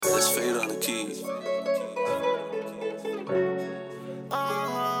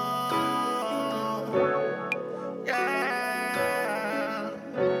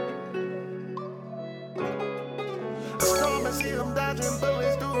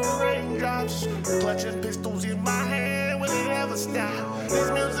cops. Clutching pistols in my hand, will it ever stop?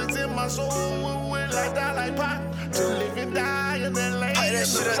 This music's in my soul, will I die like pop? To live and die and then lay Play that in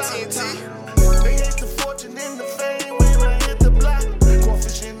shit the on top. TNT. They hate the fortune and the fame when I hit the block.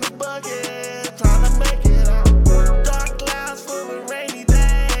 Crawfish in the bucket, trying to make it out. Dark clouds full of rainy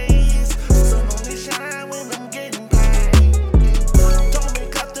days. Sun only shine when I'm getting paid. Told me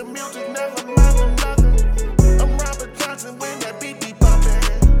cut the music, never mind another. I'm Robert Johnson when that beat be bumping.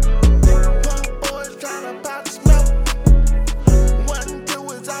 Punk boys trying to pop smoke. 1 and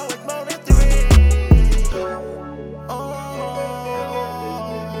 2 is always more than 3. Oh.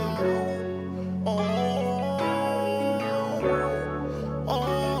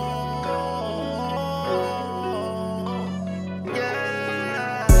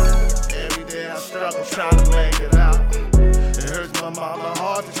 Struggle trying to make it out. It hurts my mama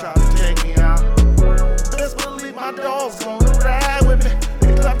hard to try to take me out. Best believe my dogs gonna ride with me.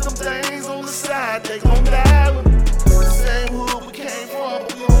 They got them things on the side, they gon' die with me. The same hood we came from,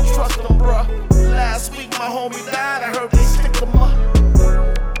 but we don't trust them, bruh. Last week my homie died, I heard they stick them up.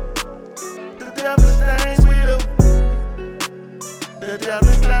 The devilish things we do. The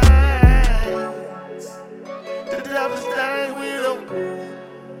devilish things. The devilish things we do.